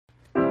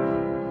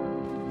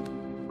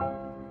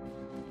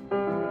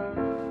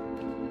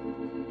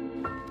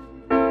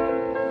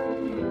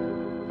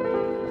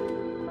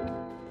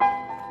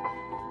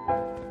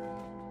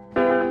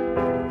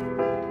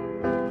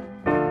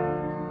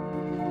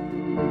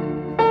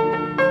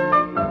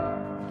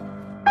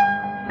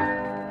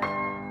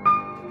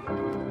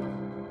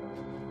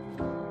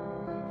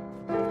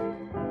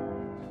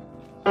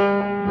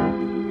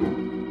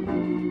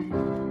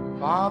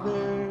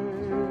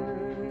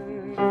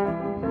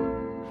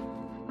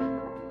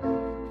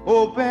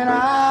open eyes.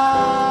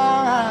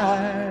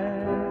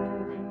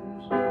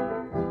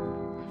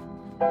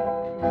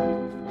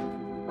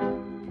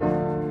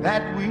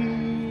 That we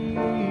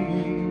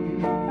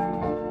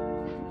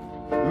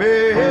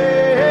may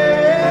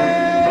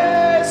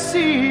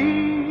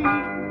see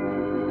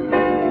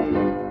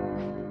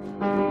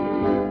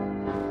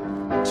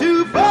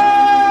to follow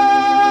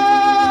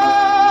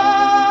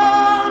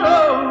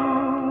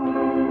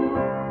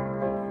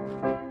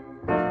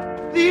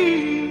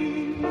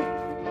thee,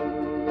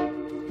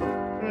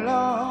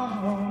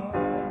 Lord,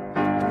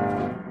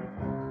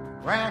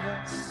 grant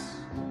us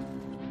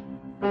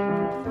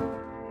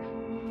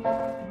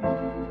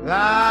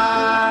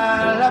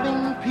thy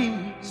loving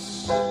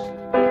peace,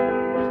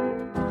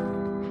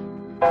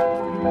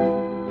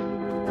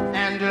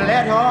 and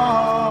let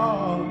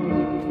all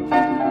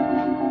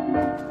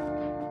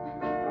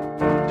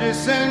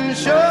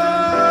dissension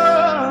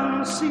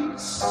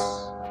cease.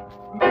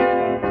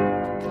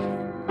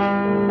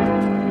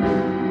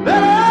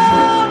 Let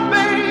our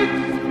faith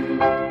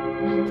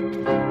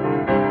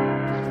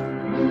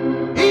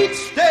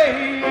each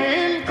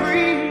day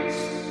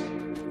increase,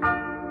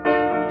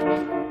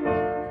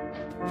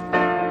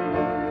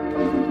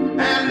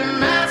 and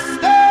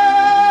Master,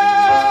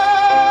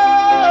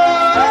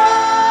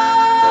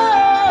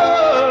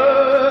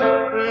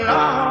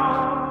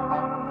 Lord,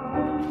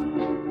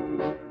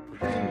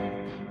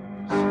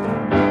 please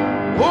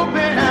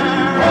open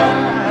our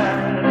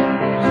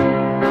eyes.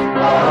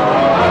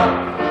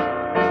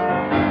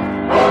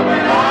 Open our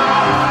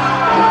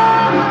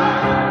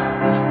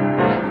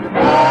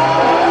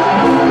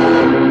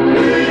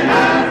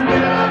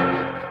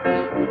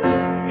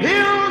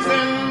hills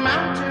and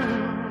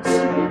mountains.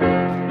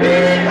 He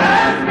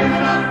has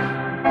given us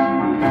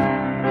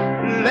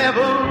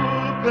level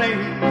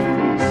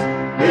plains.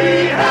 He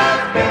has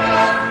given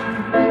us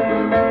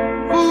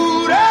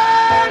food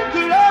and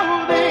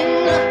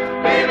clothing,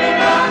 giving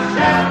us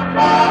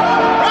shelter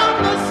from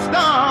the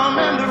storm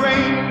and the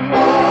rain.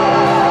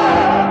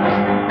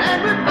 And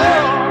with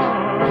all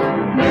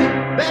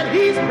that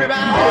He's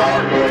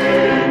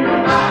provided,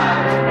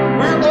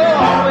 we're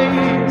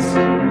always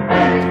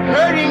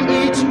hurting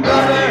each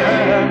other.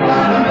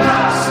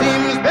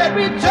 Seems that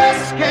we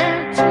just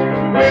can't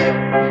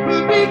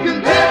be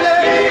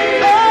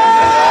contented,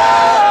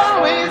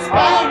 always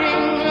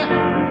fighting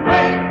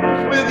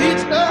with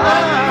each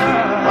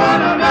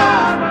other.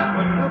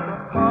 But look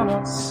upon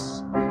us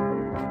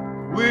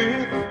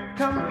with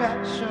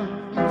compassion,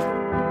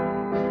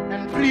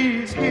 and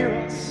please hear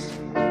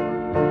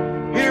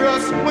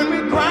us when we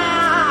cry,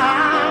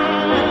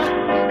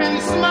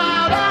 and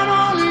smile down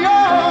on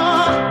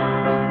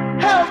your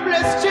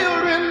helpless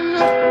children.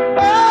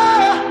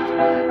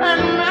 Oh,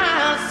 and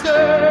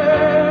Master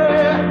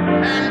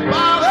and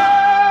Father,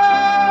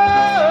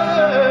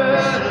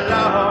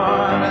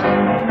 Lord,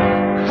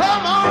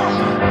 come on,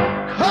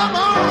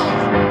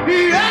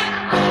 yeah,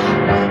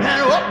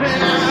 and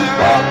open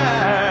our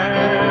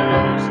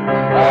eyes.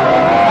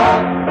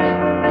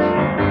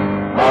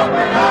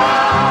 Open our eyes.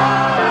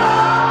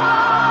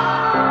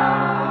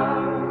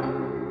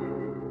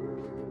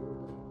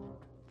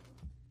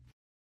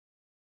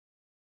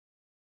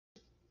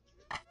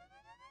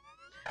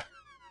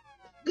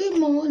 Good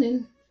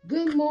morning,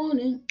 good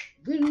morning,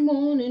 good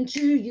morning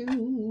to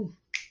you.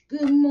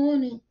 Good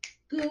morning,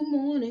 good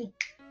morning,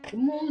 good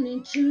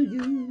morning to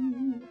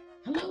you.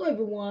 Hello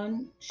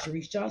everyone,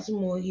 Sharice Johnson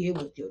Moore here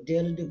with your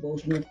daily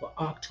devotional for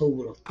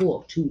October the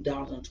 4th,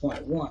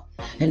 2021.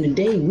 And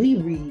today we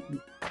read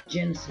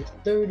Genesis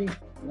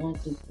 31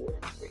 through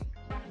 43.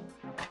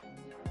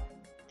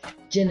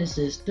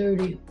 Genesis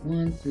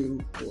 31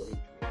 through 43.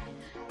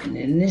 And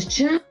in this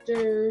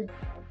chapter,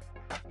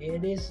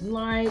 it is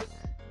like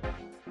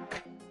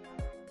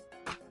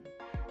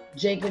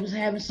Jacob's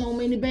having so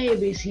many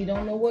babies, he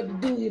don't know what to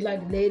do. He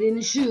like to lay it in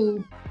the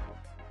shoe.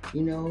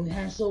 You know, he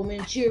has so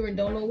many children,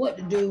 don't know what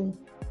to do.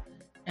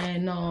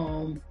 And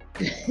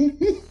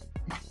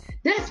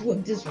that's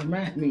what this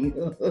reminds me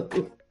of.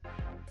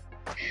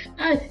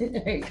 Let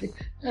me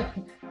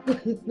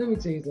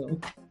tell you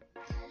something.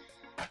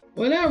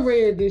 When I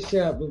read this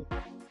chapter,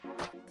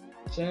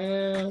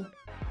 child,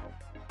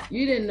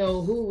 you didn't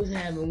know who was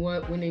having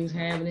what when they was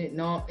having it.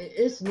 No,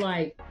 it's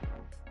like,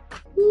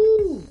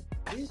 whoo,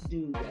 this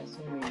dude got so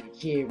many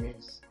children.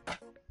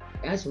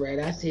 That's right,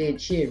 I said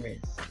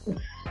children,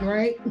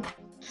 right?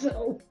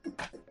 So,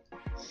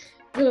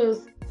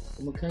 because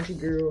I'm a country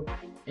girl,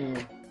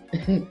 and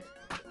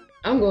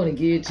I'm going to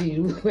give it to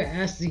you the way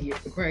I see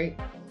it, right?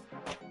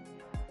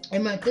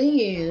 And my thing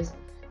is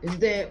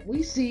that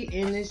we see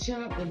in this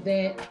chapter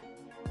that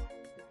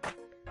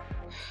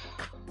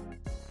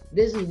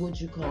this is what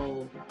you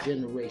call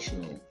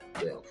generational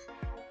wealth.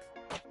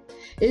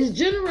 It's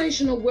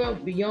generational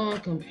wealth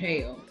beyond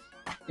compare.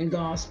 And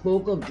God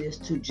spoke of this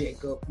to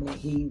Jacob when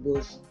he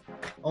was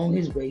on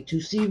his way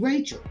to see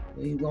Rachel.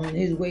 When he was on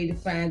his way to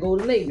go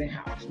to Laban's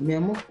house,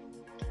 remember?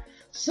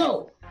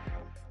 So,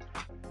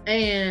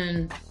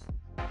 and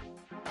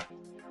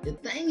the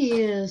thing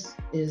is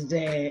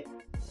that,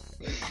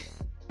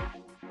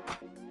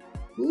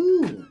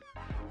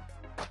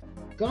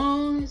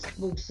 God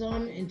spoke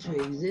something into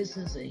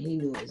existence and he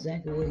knew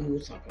exactly what he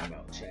was talking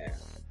about, child.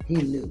 He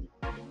knew.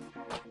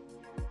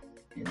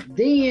 And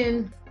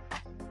then,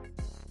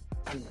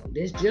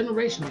 this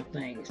generational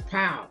thing is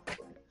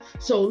powerful.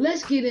 So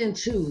let's get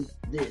into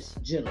this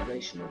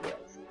generational wealth.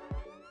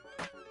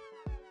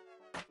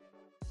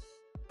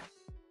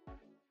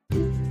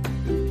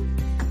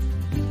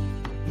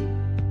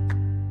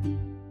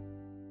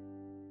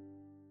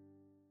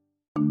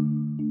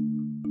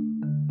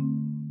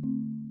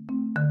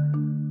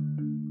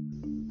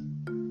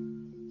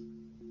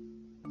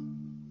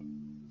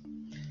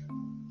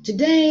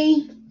 Today,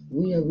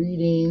 we are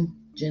reading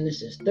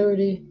Genesis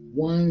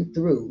 31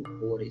 through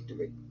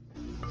 43.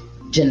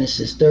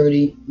 Genesis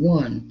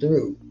 31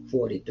 through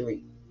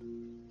 43.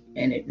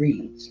 And it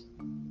reads,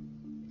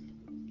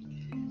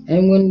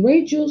 And when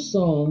Rachel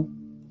saw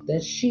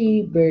that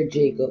she bare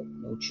Jacob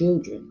no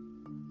children,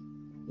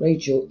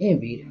 Rachel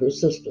envied her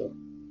sister,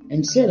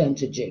 and said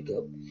unto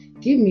Jacob,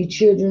 Give me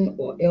children,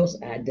 or else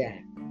I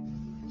die.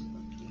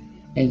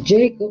 And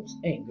Jacob's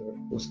anger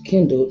was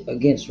kindled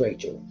against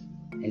Rachel.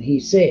 And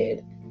he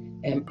said,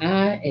 Am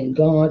I in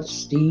God's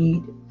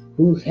stead,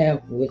 who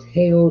have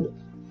withheld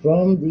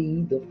from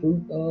thee the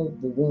fruit of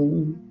the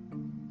womb?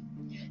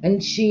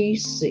 And she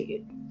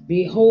said,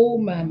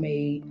 Behold my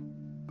maid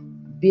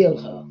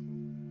Bilhah.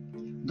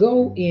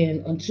 Go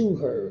in unto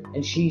her,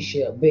 and she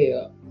shall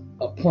bear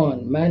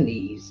upon my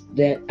knees,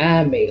 that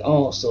I may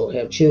also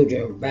have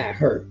children by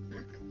her.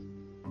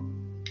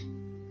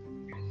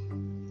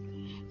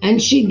 And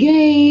she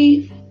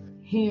gave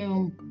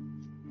him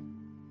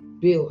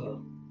Bilhah,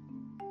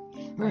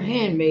 her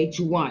handmaid,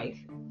 to wife,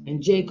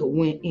 and Jacob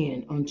went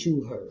in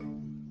unto her.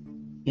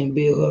 And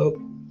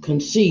Bilhah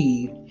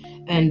conceived,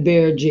 and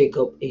bare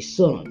Jacob a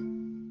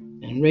son.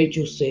 And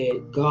Rachel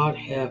said, God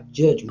hath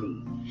judged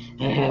me,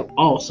 and have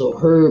also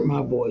heard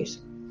my voice,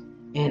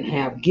 and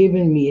have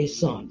given me a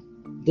son.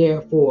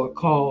 Therefore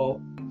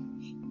called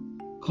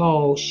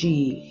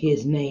she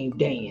his name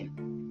Dan.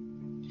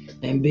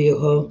 And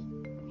Bilhah,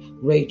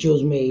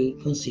 Rachel's maid,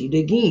 conceived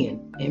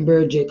again, and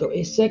bare Jacob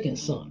a second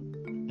son.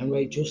 And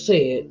Rachel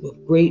said,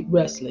 With great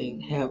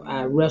wrestling have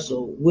I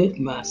wrestled with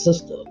my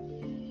sister,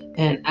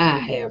 and I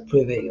have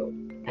prevailed.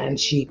 And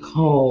she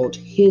called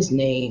his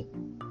name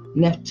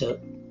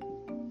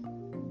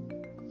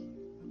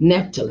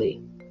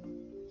Naphtali.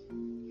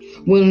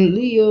 When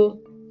Leah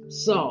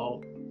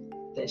saw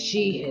that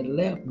she had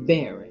left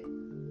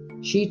barren,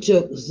 she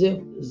took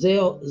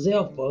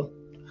Zilpah,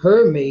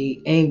 her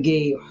maid, and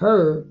gave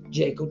her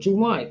Jacob to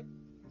wife.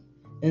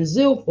 And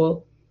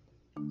Zilpah,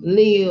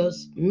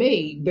 Leah's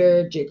maid,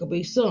 bare Jacob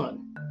a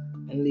son.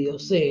 And Leah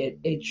said,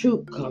 A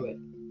troop cometh.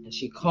 And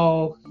she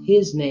called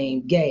his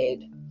name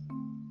Gad.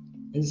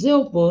 And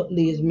Zilpah,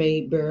 Leah's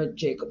maid, bare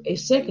Jacob a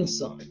second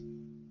son.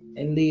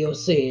 And Leah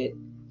said,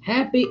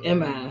 Happy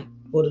am I,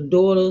 for the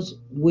daughters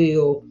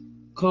will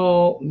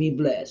call me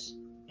blessed.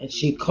 And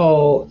she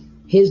called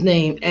his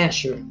name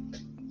Asher.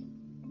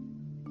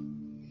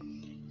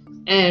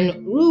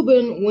 And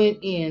Reuben went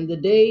in the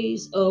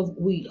days of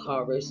wheat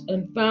harvest,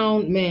 and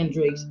found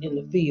mandrakes in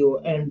the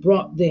field, and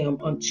brought them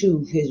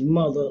unto his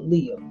mother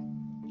Leah.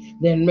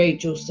 Then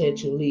Rachel said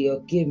to Leah,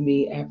 Give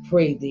me, I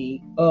pray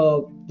thee,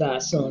 of thy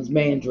son's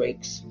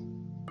mandrakes.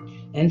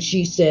 And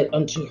she said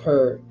unto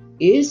her,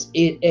 Is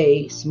it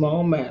a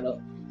small matter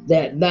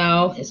that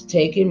thou hast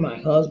taken my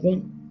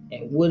husband,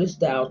 and wouldest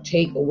thou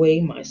take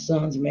away my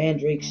son's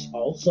mandrakes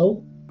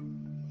also?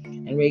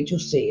 And Rachel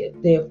said,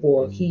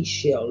 Therefore he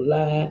shall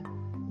lie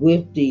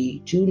with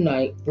thee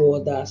tonight for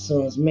thy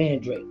son's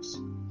mandrakes.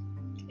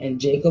 And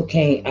Jacob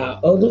came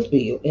out of the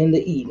field in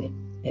the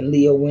evening, and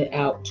Leah went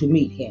out to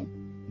meet him,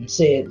 and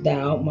said,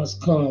 Thou must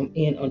come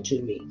in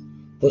unto me,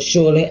 for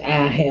surely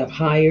I have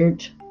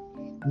hired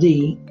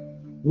thee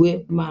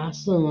with my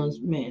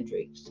son's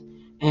mandrakes.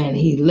 And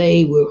he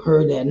lay with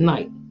her that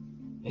night.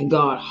 And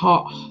God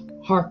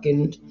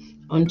hearkened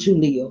unto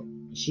Leah,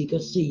 and she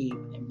conceived,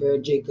 and bare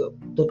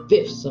Jacob the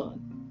fifth son.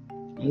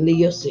 And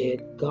Leah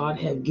said, God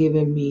hath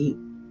given me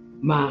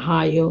my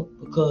hire,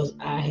 because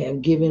I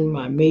have given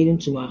my maiden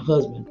to my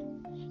husband.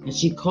 And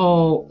she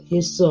called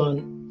his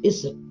son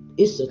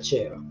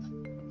Issachar.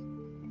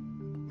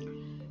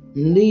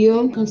 And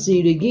Leah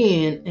conceived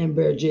again, and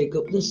bare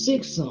Jacob the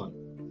sixth son.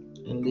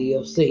 And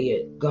Leah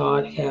said,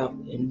 God hath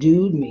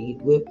endued me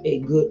with a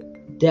good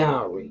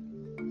dowry.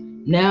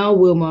 Now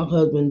will my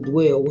husband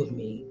dwell with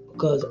me,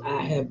 because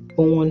I have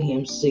borne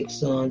him 6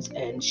 sons.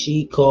 And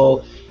she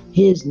called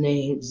his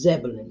name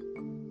Zebulun.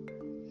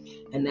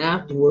 And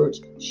afterwards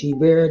she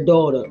bare a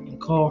daughter,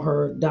 and called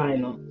her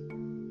Dinah.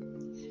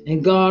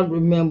 And God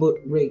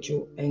remembered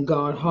Rachel, and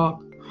God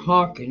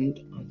hearkened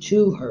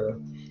unto her,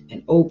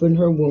 and opened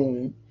her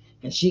womb.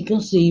 And she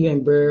conceived,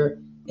 and bare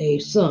a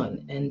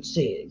son, and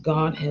said,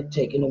 God hath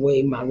taken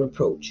away my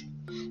reproach.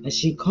 And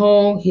she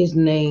called his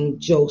name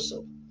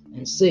Joseph,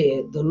 and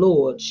said, The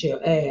Lord shall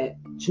add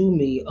to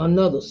me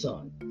another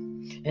son.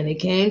 And it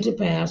came to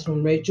pass,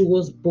 when Rachel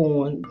was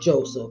born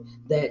Joseph,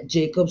 that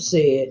Jacob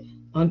said,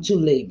 unto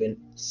Laban,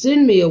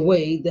 send me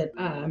away that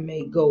I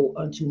may go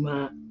unto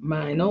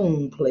mine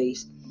own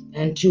place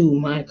and to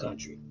my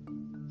country.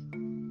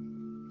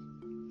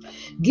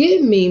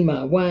 Give me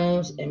my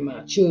wives and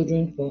my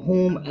children, for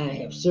whom I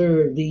have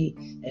served thee,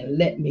 and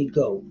let me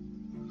go.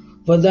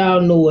 For thou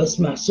knowest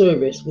my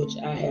service which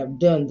I have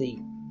done thee.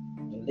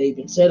 And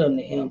Laban said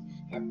unto him,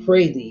 I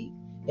pray thee,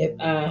 if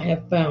I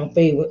have found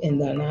favor in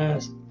thine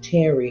eyes,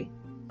 tarry,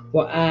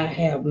 for I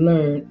have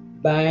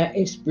learned by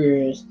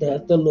experience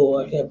that the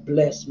Lord hath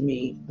blessed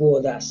me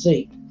for thy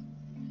sake.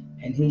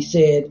 And he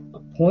said,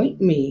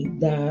 appoint me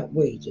thy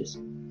wages,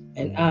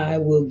 and I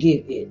will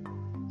give it.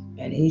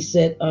 And he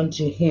said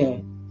unto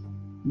him,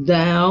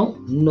 thou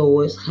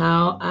knowest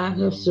how I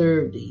have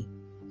served thee,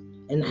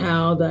 and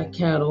how thy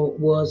cattle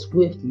was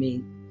with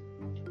me.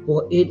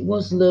 For it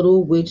was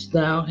little which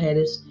thou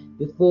hadst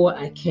before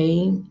I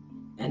came,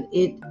 and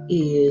it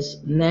is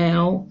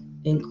now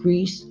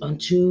increased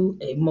unto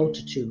a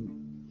multitude.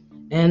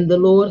 And the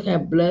Lord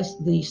hath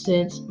blessed thee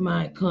since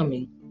my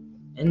coming.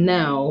 And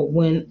now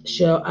when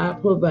shall I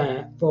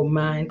provide for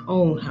mine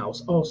own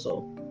house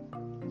also?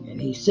 And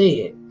he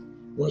said,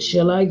 what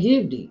shall I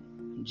give thee?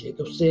 And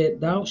Jacob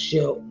said, thou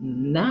shalt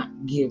not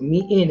give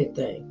me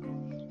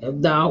anything.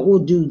 If thou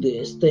wilt do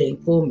this thing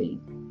for me,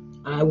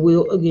 I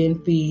will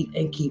again feed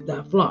and keep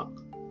thy flock.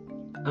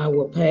 I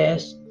will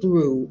pass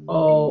through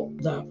all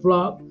thy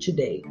flock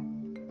today,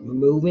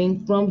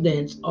 removing from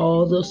thence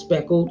all the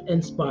speckled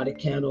and spotted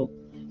cattle,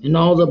 and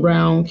all the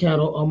brown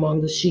cattle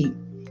among the sheep,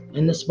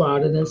 and the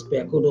spotted and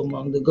speckled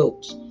among the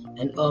goats,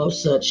 and of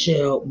such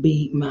shall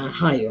be my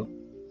hire.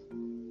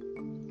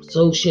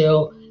 So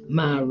shall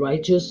my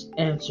righteous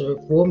answer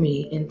for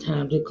me in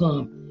time to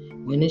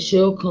come, when it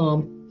shall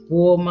come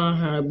for my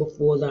hire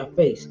before thy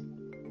face.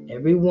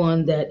 Every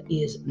one that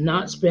is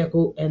not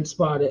speckled and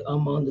spotted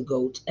among the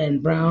goats,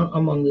 and brown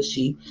among the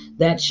sheep,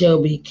 that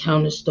shall be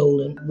counted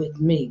stolen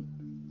with me.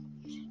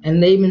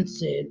 And Laban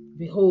said,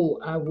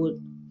 behold, I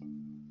would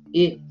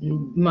it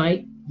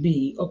might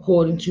be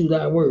according to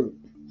thy word.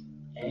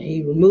 And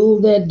he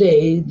removed that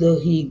day the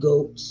he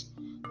goats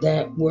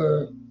that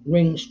were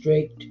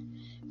ring-streaked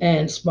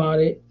and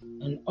spotted,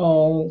 and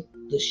all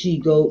the she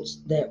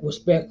goats that were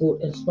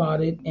speckled and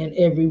spotted, and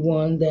every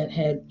one that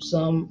had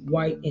some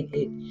white in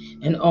it,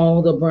 and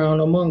all the brown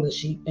among the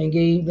sheep, and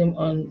gave them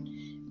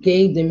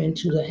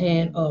into the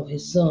hand of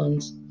his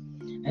sons.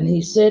 And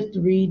he set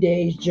 3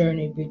 days'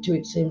 journey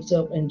betwixt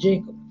himself and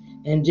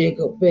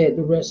Jacob fed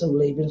the rest of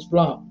Laban's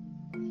flock.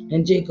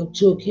 And Jacob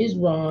took his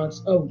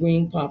rods of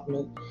green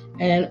poplar,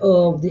 and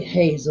of the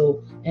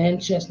hazel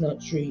and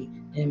chestnut tree,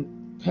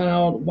 and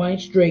piled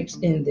white strakes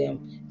in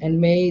them,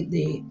 and made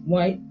the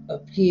white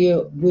appear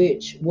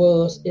which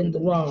was in the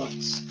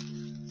rods.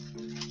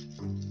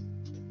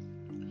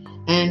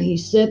 And he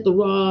set the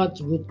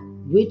rods with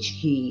which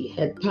he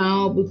had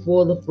piled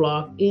before the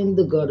flock in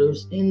the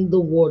gutters, in the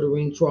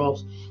watering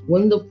troughs,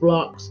 when the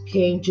flocks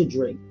came to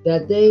drink,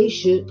 that they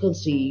should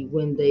conceive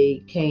when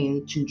they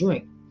came to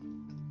drink.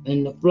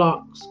 And the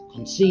flocks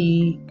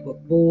conceived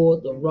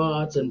before the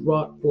rods, and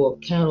brought forth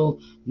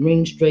cattle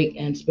ring-streaked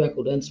and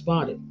speckled and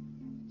spotted.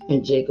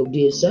 And Jacob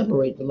did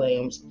separate the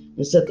lambs,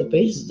 and set the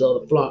faces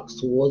of the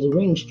flocks toward the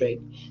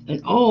ring-streaked,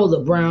 and all the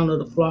brown of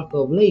the flock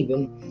of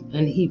Laban.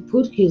 And he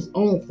put his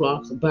own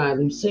flocks by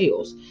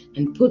themselves,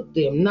 and put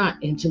them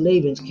not into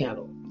Laban's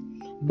cattle.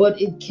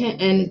 But it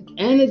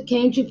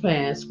came to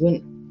pass,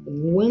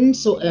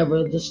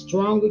 whensoever the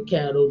stronger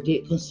cattle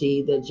did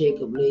conceive, that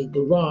Jacob laid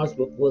the rods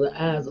before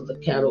the eyes of the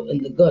cattle in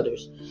the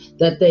gutters,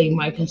 that they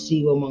might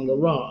conceive among the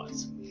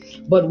rods.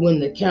 But when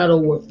the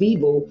cattle were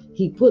feeble,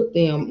 he put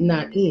them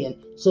not in.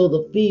 So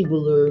the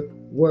feebler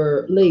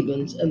were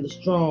Laban's, and the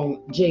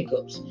strong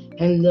Jacob's.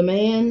 And the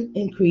man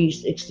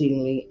increased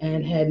exceedingly,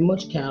 and had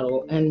much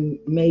cattle, and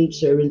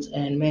maidservants,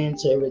 and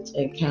manservants,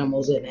 and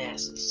camels, and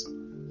asses.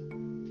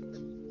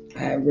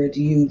 I read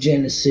to you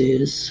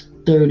Genesis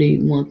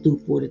 31 through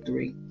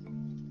 43.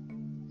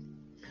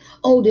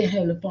 Oh, dear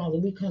Heavenly Father,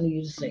 we come to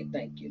you to say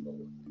thank you,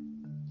 Lord.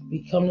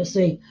 We come to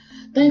say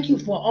thank you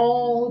for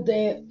all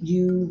that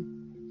you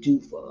do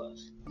for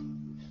us.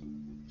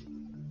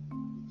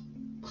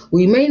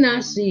 We may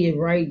not see it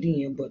right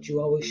then, but you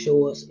always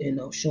show us,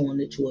 showing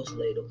it to us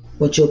later,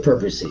 what your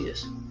purpose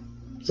is.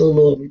 So,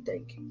 Lord, we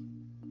thank you.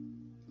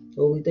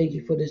 Lord, we thank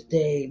you for this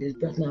day, this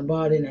breath in our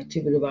body and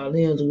activity of our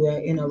limbs. We are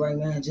in our right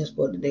mind just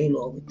for today,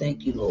 Lord. We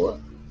thank you, Lord.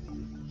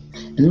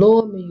 And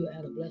Lord, may you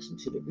add a blessing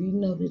to the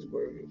reading of his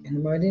word. In the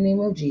mighty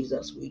name of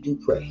Jesus, we do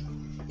pray.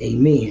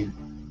 Amen,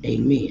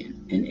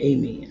 amen, and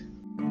amen.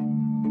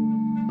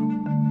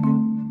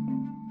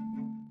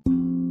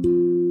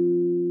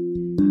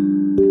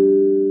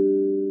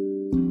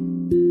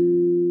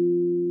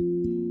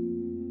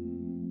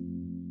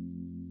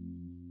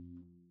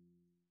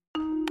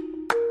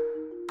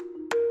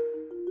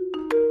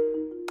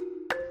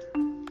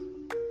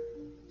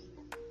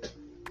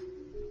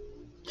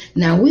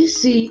 Now we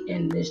see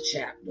in this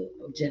chapter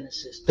of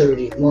Genesis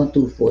 31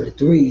 through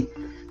 43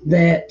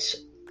 that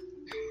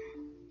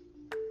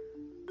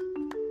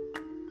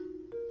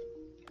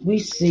we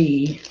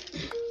see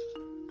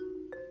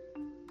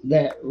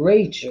that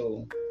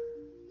Rachel,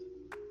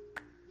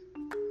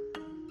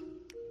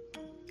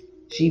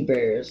 she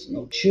bears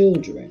no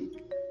children.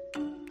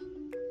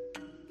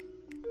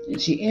 And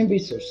she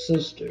envies her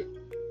sister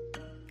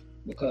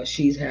because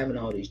she's having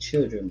all these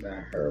children by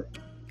her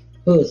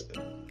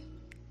husband.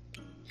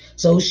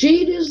 So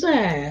she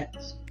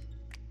decides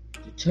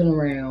to turn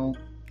around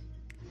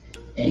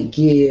and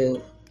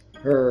give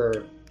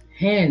her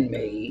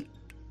handmaid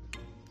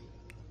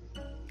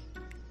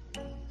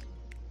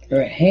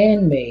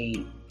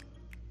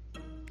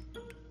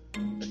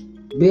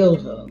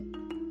Bilhah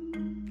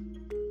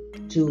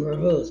to her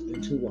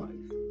husband, to wife,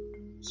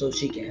 so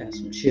she can have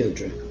some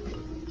children.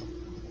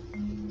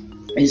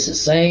 It's the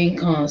same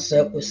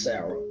concept with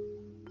Sarah.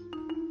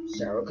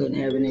 Sarah couldn't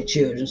have any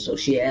children, so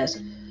she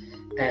asked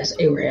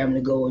Abraham to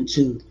go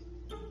into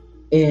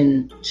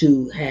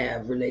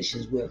have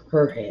relations with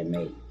her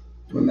handmaid.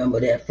 Remember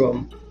that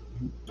from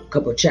a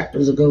couple of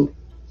chapters ago?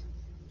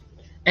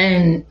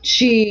 And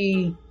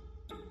she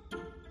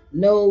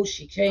knows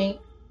she can't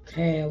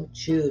have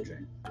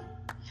children.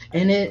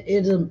 And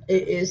it's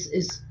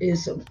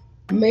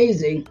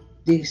amazing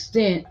the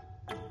extent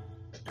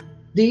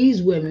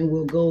these women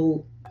will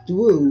go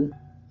through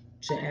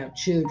to have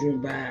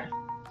children by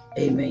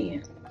a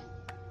man.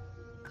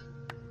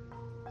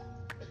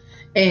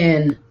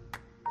 And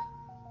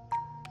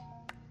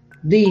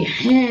the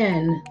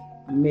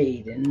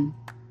handmaiden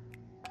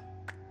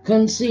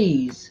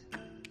conceives,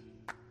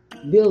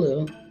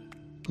 Bilhah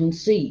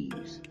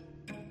conceives,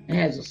 and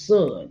has a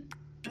son.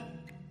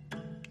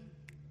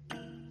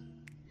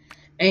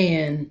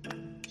 And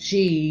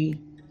she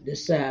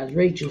decides,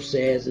 Rachel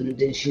says, and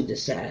then she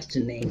decides to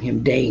name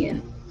him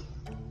Dan.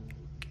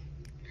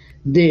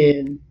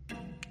 Then,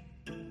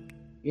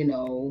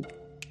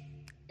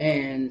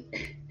 and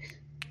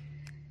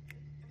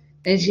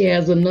she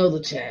has another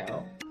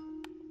child,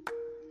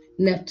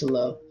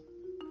 Naphtali.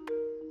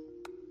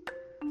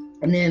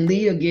 And then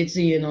Leah gets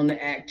in on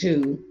the act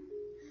too,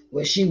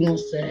 where she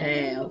wants to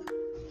have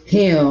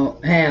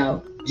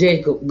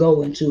Jacob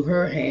go into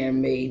her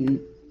handmaiden,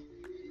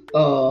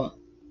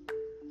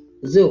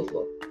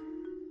 Zilpah.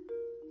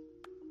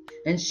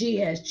 And she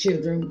has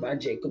children by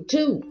Jacob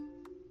too.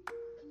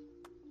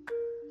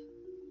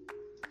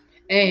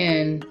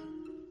 And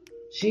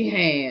she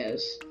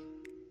has,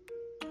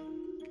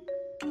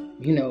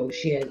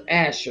 she has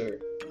Asher.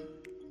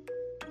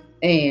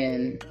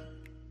 And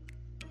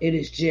it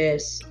is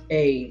just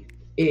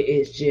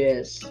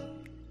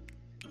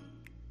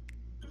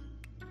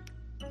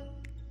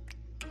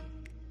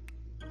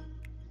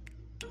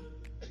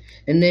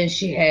and then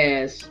she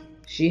has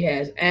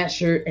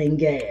Asher and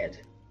Gad,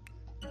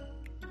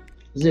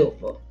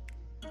 Zilpah.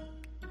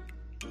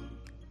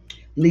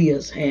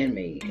 Leah's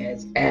handmaid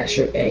has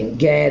Asher and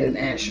Gad and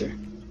Asher.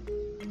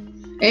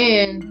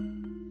 And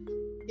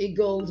it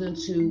goes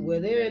into where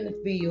they're in the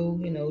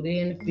field, and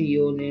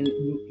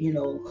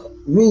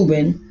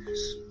Reuben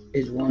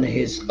is one of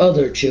his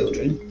other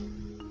children.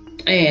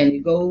 And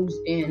it goes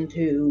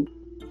into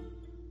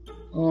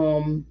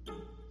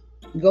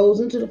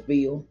the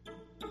field,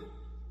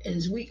 and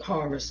it's wheat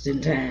harvesting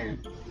time.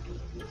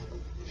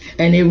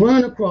 And they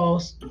run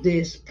across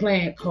this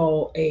plant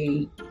called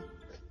a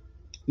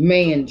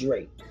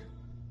mandrake.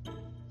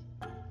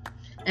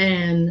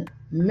 And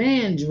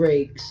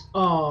mandrakes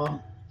are,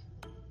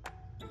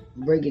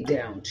 break it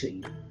down to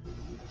you.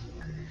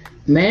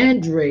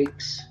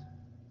 Mandrakes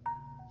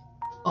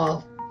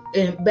are,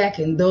 and back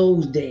in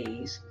those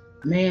days,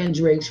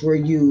 mandrakes were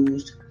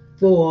used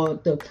for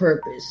the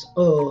purpose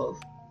of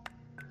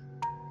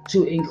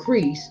to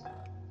increase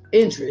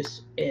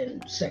interest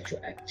in sexual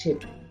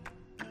activity.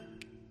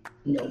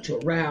 To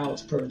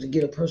arouse, to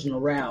get a person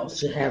aroused,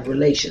 to have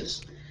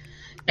relations.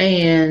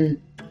 And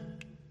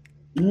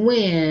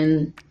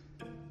when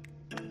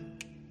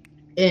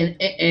and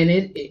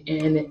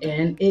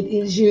it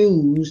is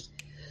used,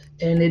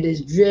 and it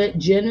is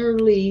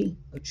generally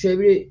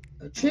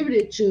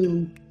attributed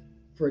to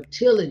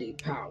fertility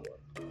power.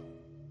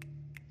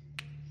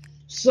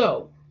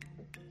 So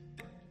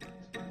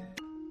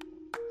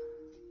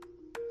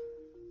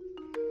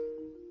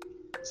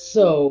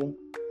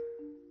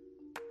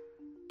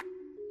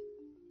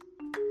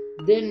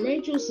then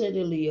Rachel said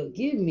to Leah,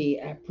 "Give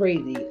me, I pray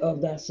thee,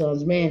 of thy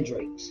son's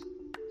mandrakes."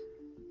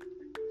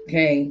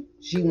 Okay,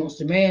 she wants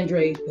the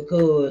mandrakes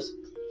because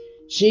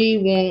she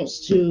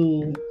wants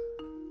to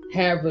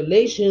have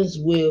relations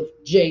with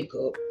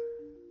Jacob,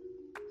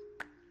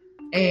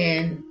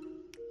 and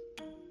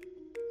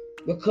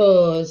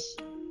because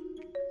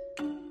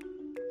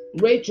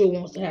Rachel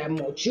wants to have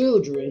more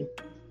children,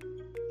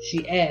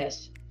 she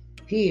asked,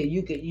 "Here,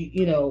 you can,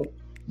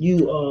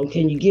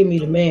 can you give me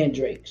the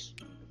mandrakes?"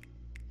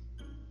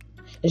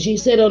 And she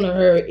said unto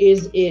her,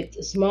 "Is it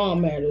a small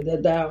matter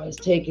that thou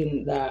hast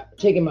taken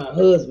my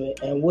husband,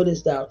 and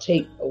wouldest thou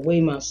take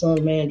away my son's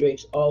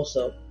mandrakes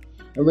also?"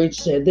 And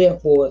Rachel said,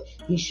 "Therefore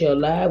he shall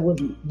lie with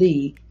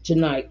thee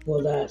tonight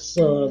for thy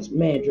son's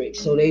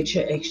mandrakes." So they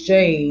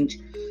exchange.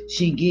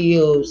 She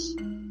gives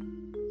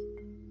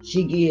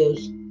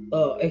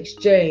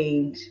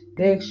exchange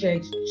They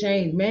exchanged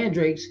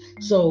mandrakes.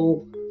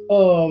 So,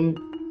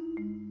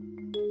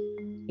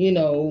 you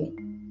know,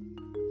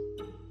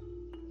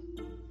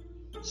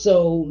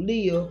 so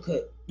Leah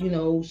could,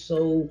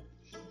 so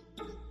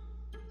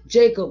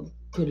Jacob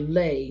could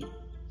lay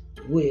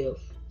with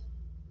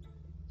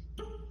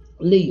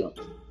Leah.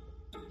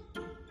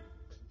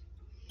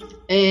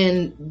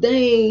 And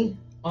they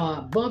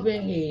are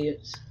bumping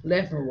heads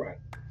left and right.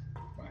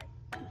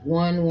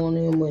 One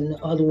wanted him and the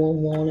other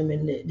one wanted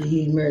him, and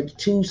he married to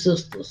two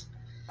sisters.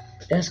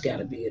 That's got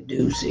to be a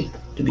doozy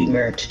to be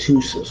married to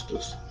two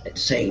sisters at the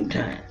same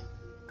time.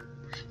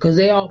 Because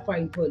they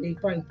fighting for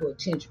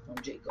attention from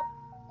Jacob.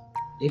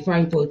 They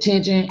fighting for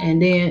attention,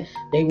 and then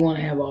they want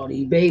to have all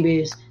these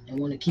babies and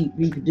want to keep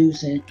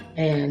reproducing,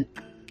 and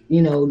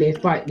they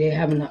fight. They're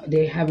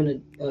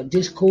having a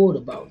discord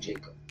about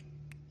Jacob,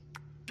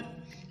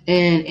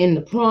 and in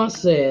the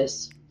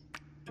process,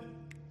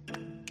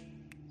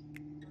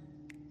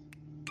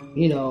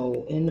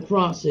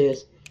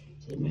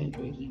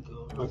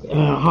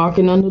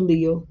 hearken unto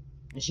Leah,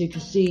 and she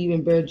conceived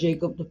and bare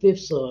Jacob the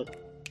fifth son,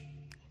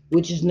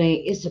 which is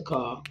named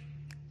Issachar.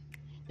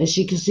 And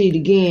she conceived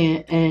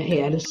again and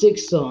had a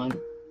sixth son,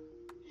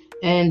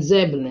 and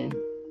Zebulun.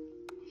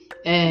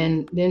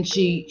 And then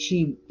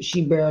she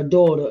bare a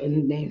daughter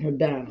and named her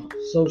Dinah.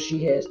 So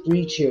she has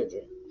three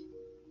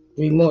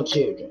more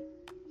children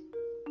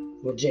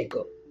for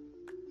Jacob.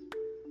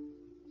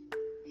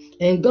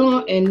 And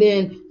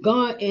then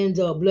God ends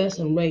up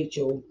blessing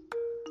Rachel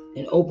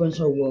and opens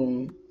her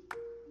womb,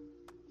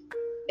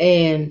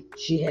 and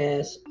she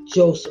has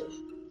Joseph.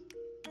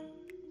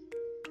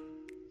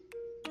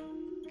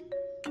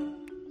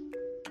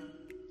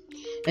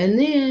 And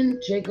then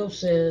Jacob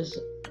says,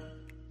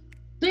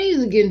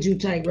 things are getting too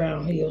tight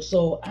around here,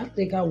 so I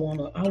think I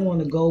wanna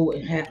go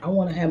and I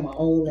wanna have my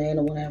own land,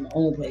 I wanna have my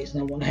own place,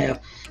 and I wanna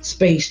have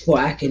space for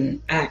I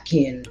can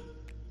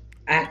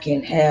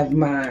have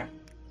my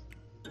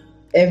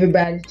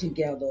everybody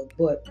together.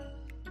 But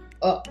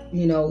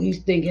he's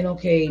thinking,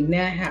 okay,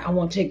 now I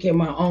want to take care of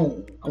my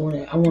own.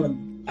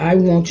 I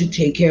want to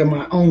take care of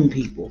my own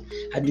people.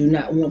 I do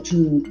not want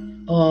to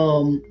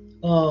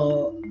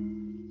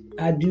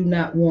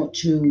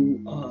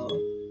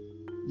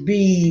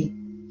be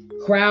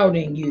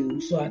crowding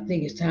you. So I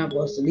think it's time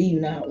for us to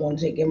leave now. I want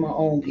to take care of my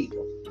own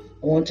people.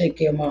 I want to take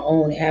care of my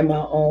own, have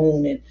my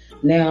own. And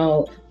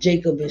now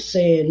Jacob is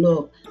saying,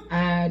 look,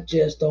 I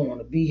just don't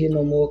want to be here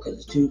no more because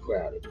it's too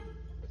crowded.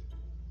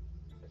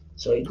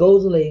 So he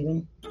goes to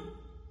Laban,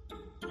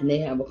 and they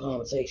have a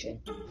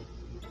conversation.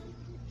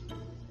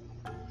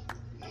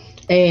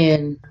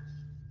 And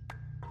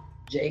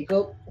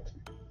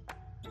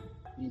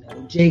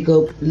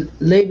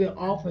Laban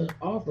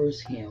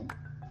offers him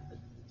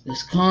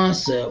this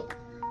concept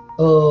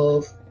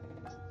of,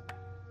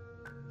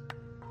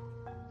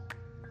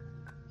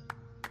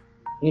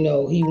 he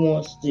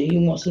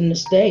wants him to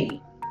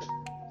stay.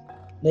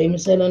 Laban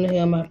said unto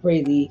him, I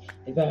pray thee,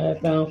 if I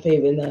have found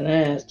favor in thine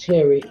eyes,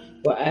 tarry,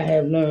 for I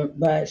have learned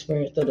by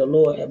experience that the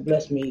Lord hath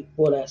blessed me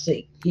for thy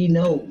sake. He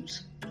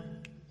knows.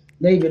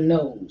 Laban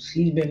knows.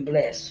 He's been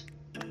blessed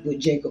with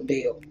Jacob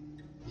Dale.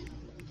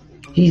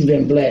 He's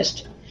been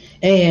blessed.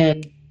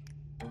 And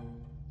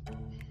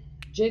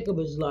Jacob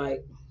is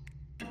like,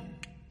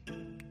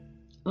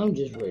 I'm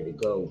just ready to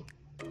go.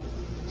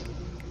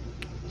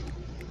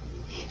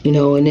 And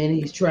then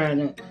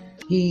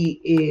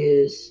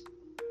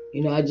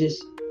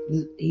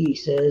he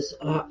says,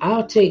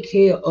 I'll take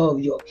care of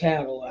your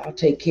cattle. I'll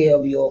take care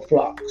of your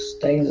flocks,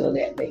 things of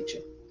that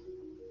nature.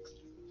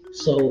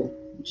 So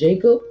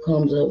Jacob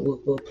comes up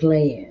with a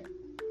plan,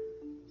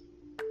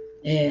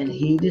 and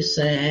he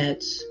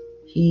decides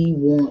he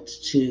wants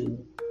to.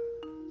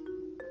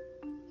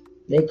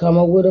 They come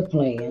up with a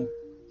plan,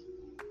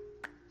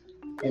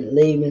 and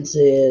Laban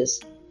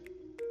says,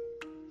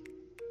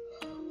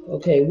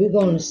 okay, we're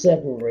going to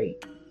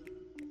separate.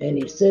 And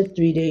he set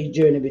 3 days'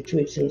 journey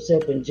betwixt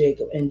himself and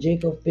Jacob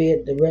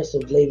fed the rest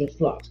of Laban's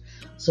flocks.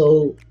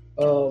 So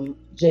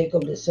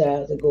Jacob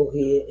decides to go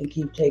ahead and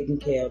keep taking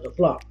care of the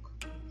flock.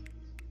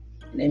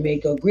 And they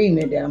make an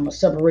agreement that I'm going to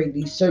separate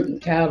these certain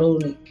cattle,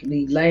 and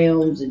these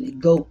lambs and the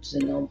goats,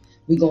 and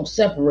we're going to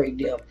separate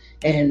them.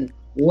 And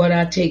what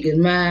I take is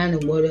mine,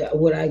 and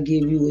what I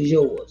give you is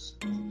yours.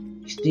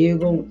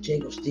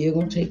 Jacob's still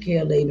going to take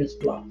care of Laban's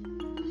flock.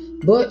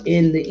 But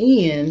in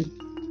the end,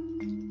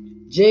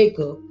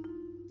 Jacob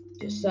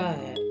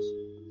decides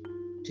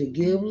to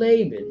give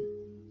Laban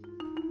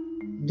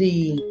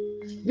the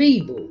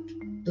feeble,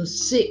 the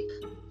sick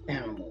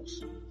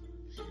animals,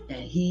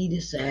 and he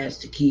decides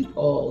to keep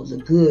all the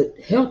good,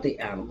 healthy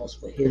animals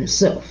for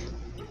himself.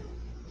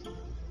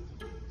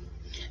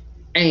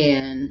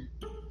 And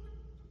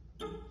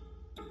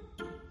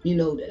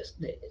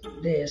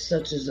there's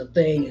such as a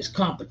thing as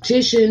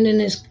competition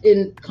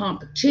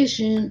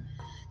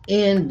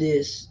in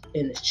this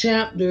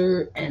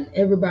chapter, and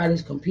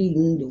everybody's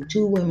competing. The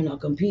two women are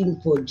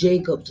competing for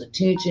Jacob's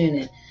attention,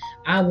 and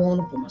I want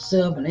it for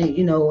myself, and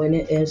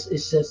it's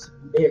just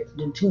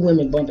the two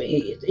women bumping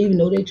heads, even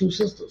though they're two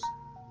sisters.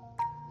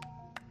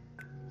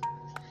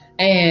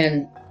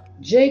 And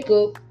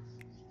Jacob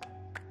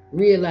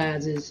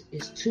realizes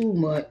it's too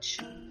much,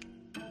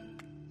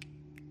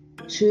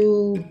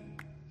 too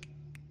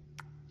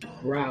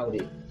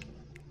crowded.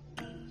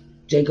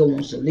 Jacob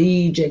wants to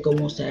leave. Jacob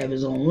wants to have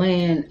his own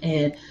land.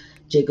 And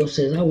Jacob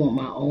says, I want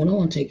my own. I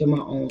want to take care of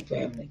my own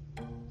family.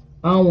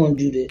 I don't want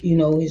to do this. You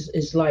know,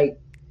 it's like,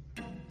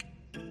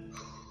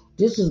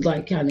 this is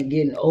like kind of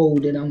getting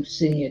old that I'm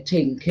sitting here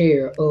taking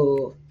care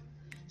of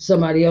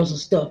somebody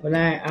else's stuff. And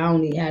I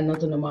don't even have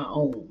nothing of my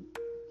own.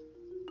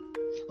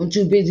 I'm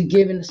too busy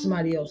giving to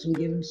somebody else. I'm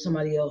giving to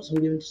somebody else.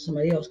 I'm giving to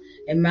somebody else.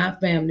 And my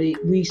family,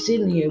 we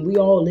sitting here, we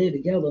all live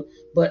together.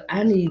 But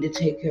I need to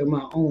take care of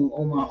my own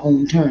on my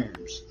own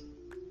terms.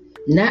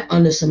 Not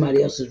under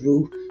somebody else's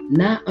roof.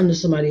 Not under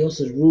somebody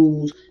else's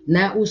rules.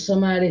 Not with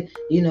somebody,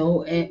 you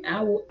know. And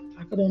I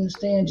could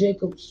understand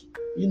Jacob's,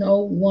 you know,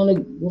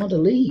 want to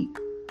leave.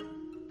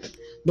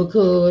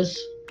 Because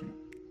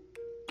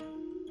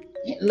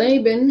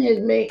Laban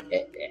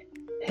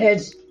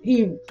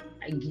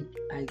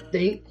I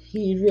think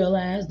he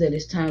realized that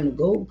it's time to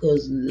go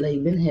because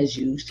Laban has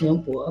used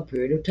him for a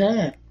period of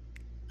time.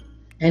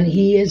 And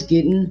he's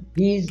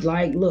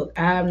like, look,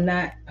 I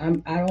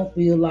don't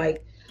feel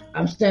like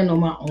I'm standing on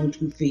my own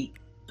 2 feet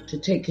to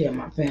take care of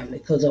my family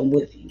because I'm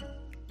with you.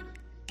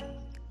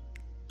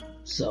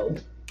 So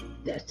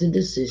that's the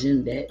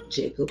decision that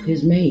Jacob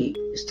has made.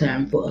 It's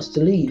time for us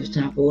to leave. It's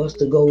time for us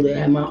to go to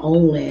have my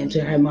own land,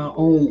 to have mine.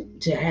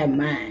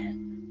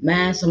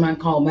 Mine, somebody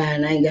call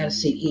mine. I ain't got to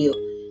sit here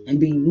and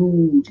be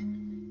rude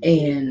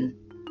and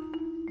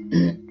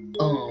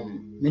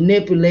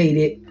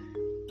manipulated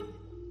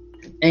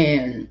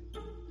and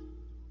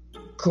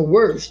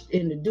coerced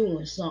into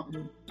doing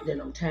something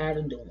that I'm tired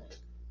of doing.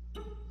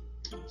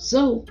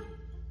 So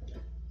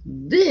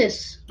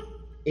this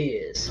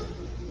is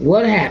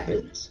what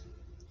happens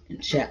in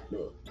chapter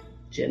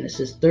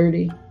Genesis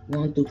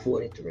 31 through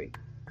 43.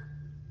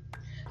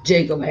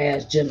 Jacob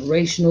has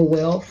generational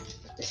wealth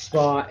as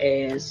far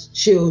as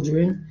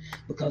children,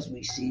 because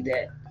we see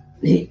that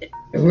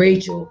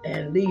Rachel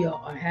and Leah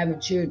are having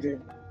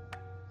children.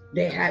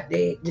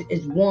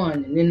 It's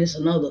one and then it's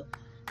another,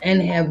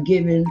 and have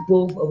given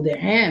both of their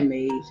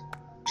handmaids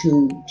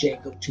to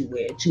Jacob to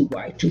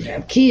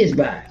have kids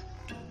by.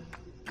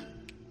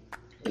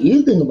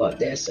 You think about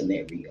that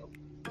scenario.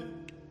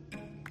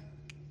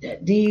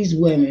 That these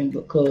women,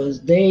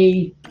 because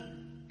they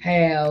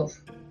have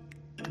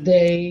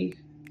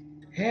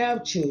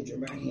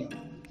children by him,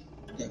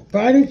 they're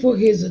fighting for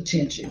his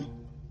attention,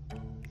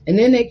 and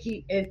then they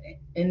keep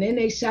and then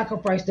they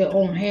sacrifice their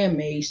own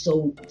handmaids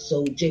so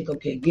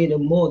Jacob can get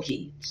them more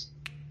kids.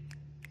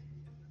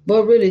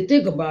 But really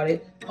think about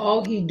it,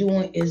 all he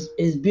doing is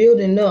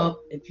building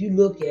up. If you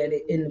look at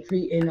it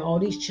in all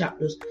these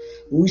chapters,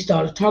 when we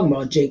started talking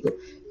about Jacob,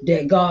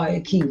 that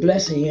God keep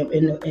blessing him,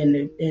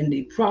 and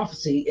the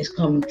prophecy is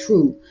coming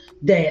true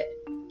that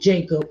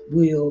Jacob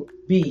will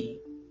be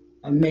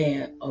a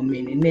man of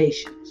many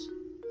nations.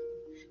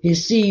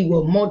 His seed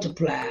will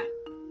multiply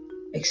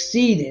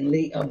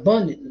exceedingly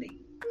abundantly.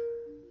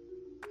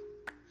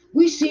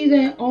 We see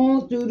that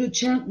all through the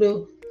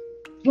chapter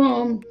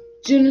from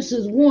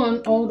Genesis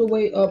 1 all the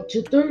way up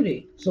to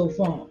 30 so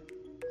far.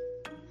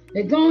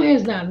 That God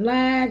has not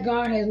lied.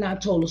 God has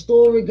not told a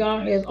story.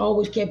 God has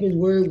always kept his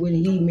word when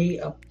he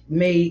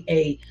made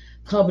a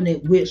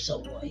covenant with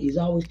someone. He's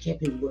always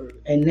kept his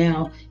word. And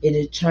now it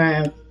is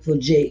time for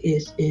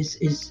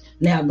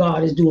now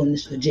God is doing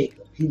this for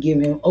Jacob. He's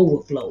giving him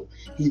overflow.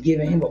 He's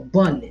giving him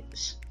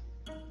abundance.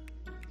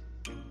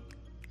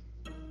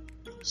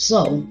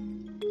 So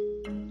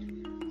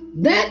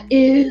that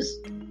is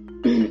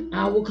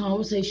our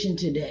conversation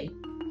today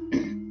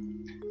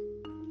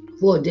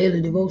for a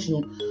daily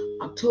devotional,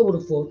 October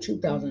the 4th,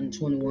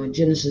 2021,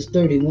 Genesis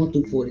 31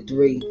 through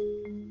 43.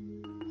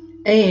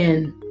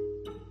 And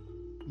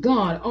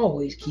God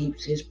always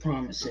keeps his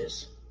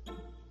promises.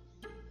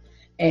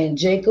 And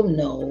Jacob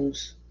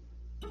knows,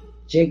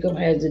 Jacob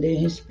has it in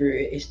his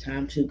spirit, it's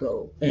time to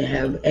go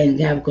and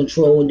have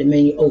control and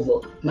dominion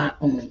over my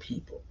own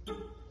people.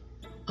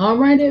 All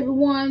right,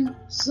 everyone.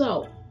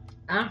 So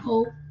I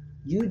hope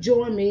you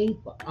join me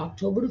for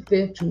October the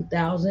 5th,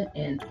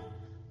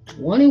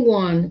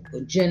 2021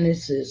 for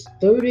Genesis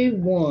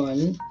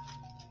 31,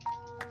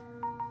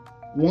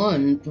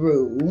 1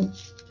 through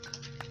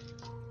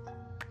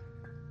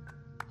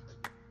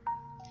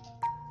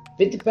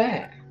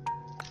 55.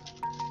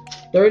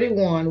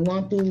 31,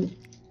 1 through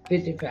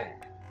 55.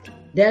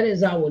 That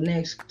is our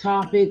next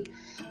topic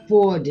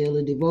for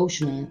daily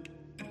devotional.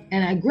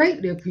 And I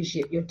greatly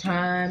appreciate your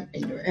time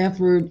and your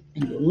effort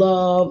and your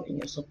love and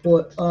your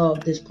support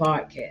of this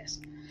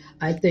podcast.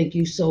 I thank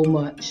you so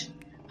much.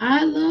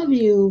 I love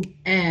you,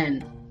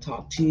 and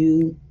talk to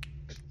you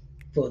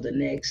for the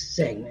next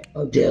segment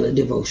of Daily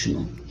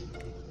Devotional.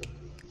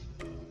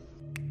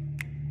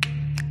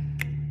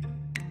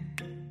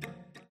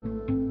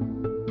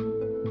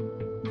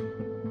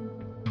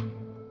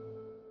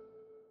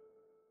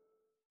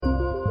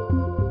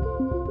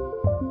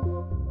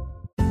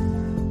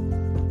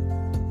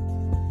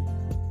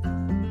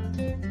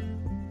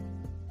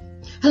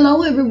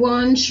 Hello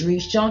everyone,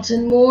 Sharice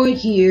Johnson Moore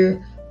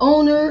here,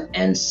 owner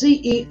and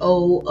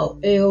CEO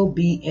of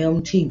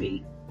LBM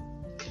TV.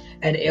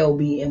 At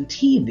LBM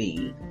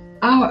TV,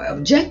 our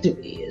objective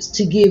is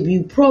to give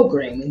you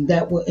programming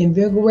that will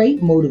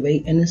invigorate,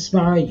 motivate, and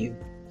inspire you.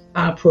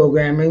 Our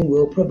programming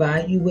will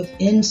provide you with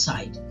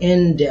insight,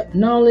 in-depth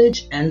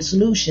knowledge, and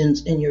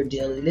solutions in your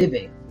daily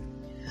living.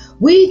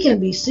 We can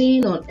be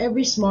seen on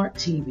every smart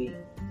TV,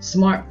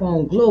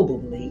 smartphone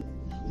globally.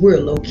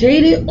 We're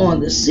located on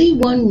the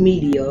C1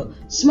 Media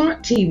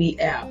Smart TV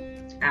app,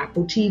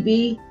 Apple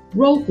TV,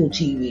 Roku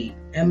TV,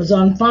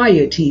 Amazon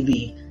Fire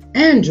TV,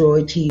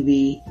 Android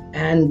TV,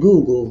 and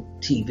Google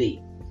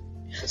TV.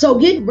 So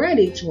get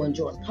ready to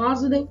enjoy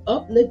positive,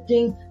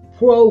 uplifting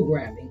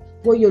programming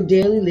for your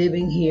daily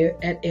living here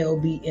at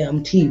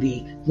LBM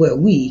TV, where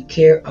we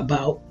care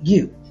about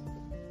you.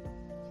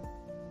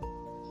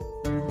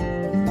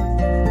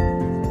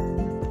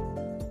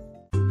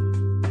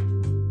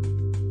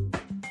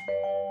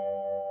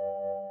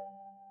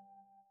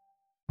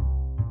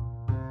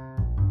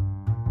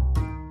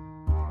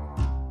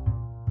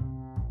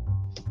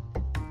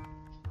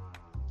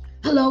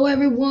 Hello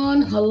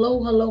everyone,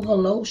 hello,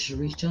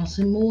 Sharice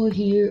Johnson Moore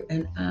here,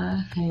 and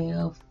I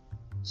have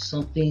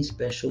something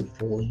special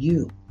for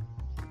you.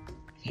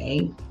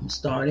 Okay, I'm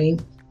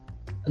starting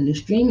a new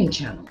streaming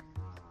channel,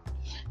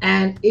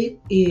 and it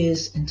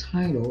is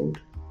entitled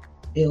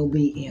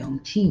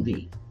LBM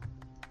TV.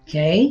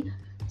 Okay,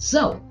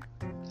 so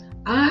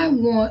I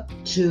want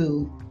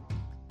to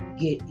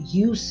get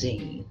you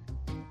seen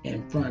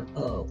in front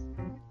of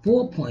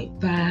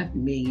 4.5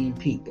 million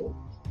people.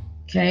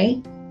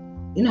 Okay.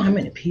 You know how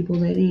many people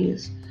that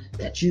is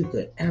that you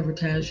could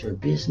advertise your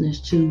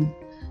business to,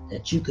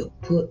 that you could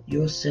put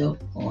yourself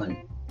on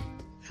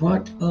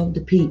front of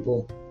the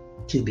people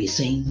to be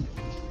seen?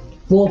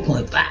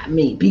 4.5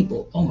 million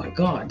people. Oh my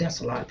God,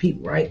 that's a lot of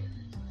people, right?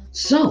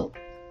 So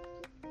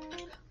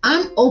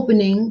I'm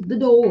opening the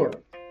door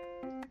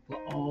for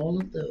all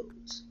of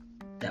those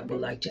that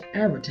would like to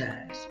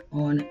advertise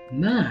on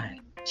my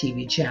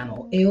TV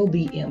channel,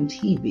 LBM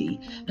TV,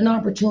 an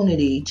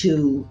opportunity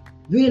to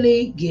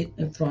really get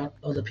in front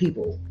of the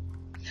people.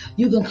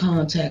 You can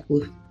contact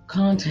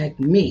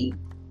me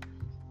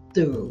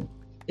through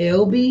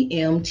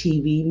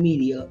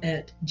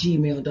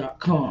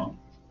lbmtvmedia@gmail.com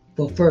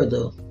for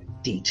further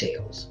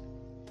details.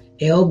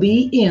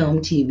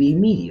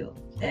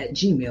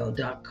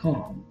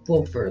 lbmtvmedia@gmail.com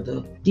for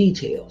further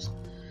details.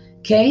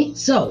 Okay,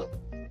 so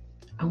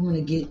I want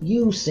to get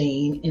you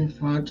seen in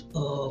front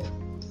of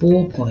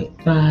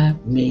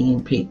 4.5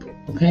 million people.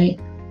 Okay,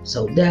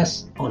 so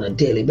that's on a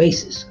daily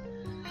basis.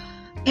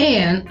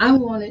 And I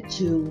wanted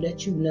to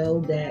let you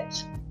know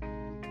that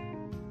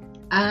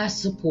I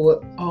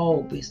support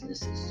all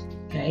businesses,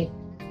 okay?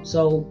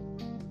 So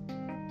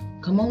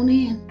come on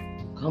in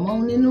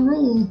the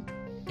room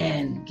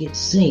and get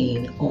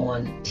seen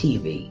on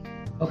TV,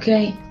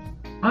 okay?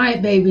 All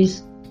right,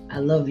 babies, I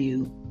love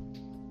you.